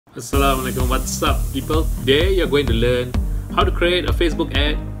Assalamualaikum, what's up people? Today you're going to learn how to create a Facebook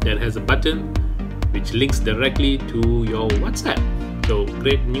ad that has a button which links directly to your WhatsApp. So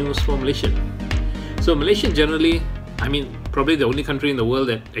great news for Malaysia. So Malaysia generally, probably the only country in the world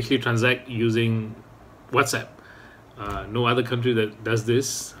that actually transact using WhatsApp. No other country that does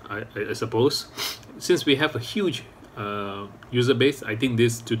this, I suppose. Since we have a huge user base, I think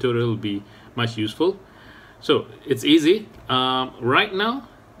this tutorial will be much useful. So it's easy. Right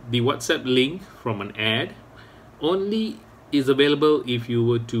now, the WhatsApp link from an ad only is available if you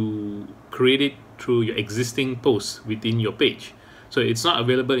were to create it through your existing posts within your page. So it's not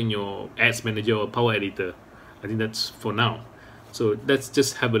available in your ads manager or power editor. I think that's for now. So let's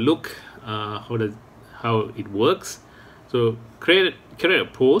just have a look how it works. So create a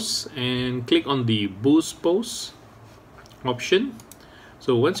post and click on the boost post option.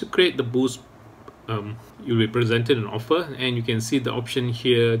 So once you create the boost, you'll be presented an offer, and you can see the option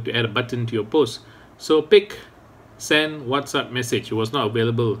here to add a button to your post. So pick send WhatsApp message. It was not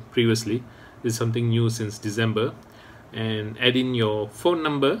available previously. This is something new since December. And add in your phone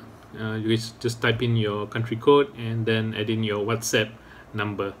number. You just type in your country code and then add in your WhatsApp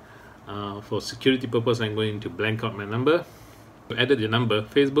number. For security purpose, I'm going to blank out my number. To add your number,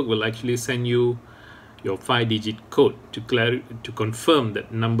 Facebook will actually send you your 5-digit code to confirm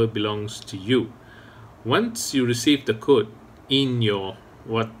that number belongs to you. Once you receive the code in your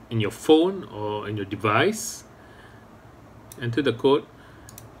phone or in your device, enter the code.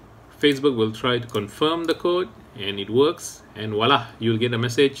 Facebook will try to confirm the code, and it works, and voila, you'll get a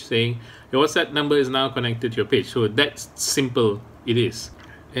message saying your WhatsApp number is now connected to your page. So that's simple it is.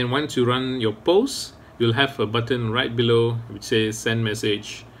 And once you run your post, you'll have a button right below which says send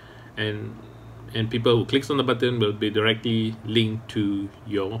message, and people who clicks on the button will be directly linked to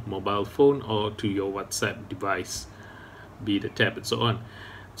your mobile phone or to your WhatsApp device, be the tab and so on.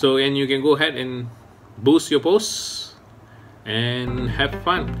 So, and you can go ahead and boost your posts and have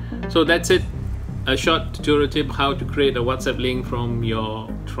fun. So that's it, a short tutorial tip how to create a WhatsApp link from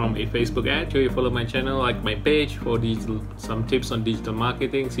a Facebook ad. Here you follow my channel, like my page for some tips on digital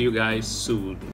marketing. See you guys soon.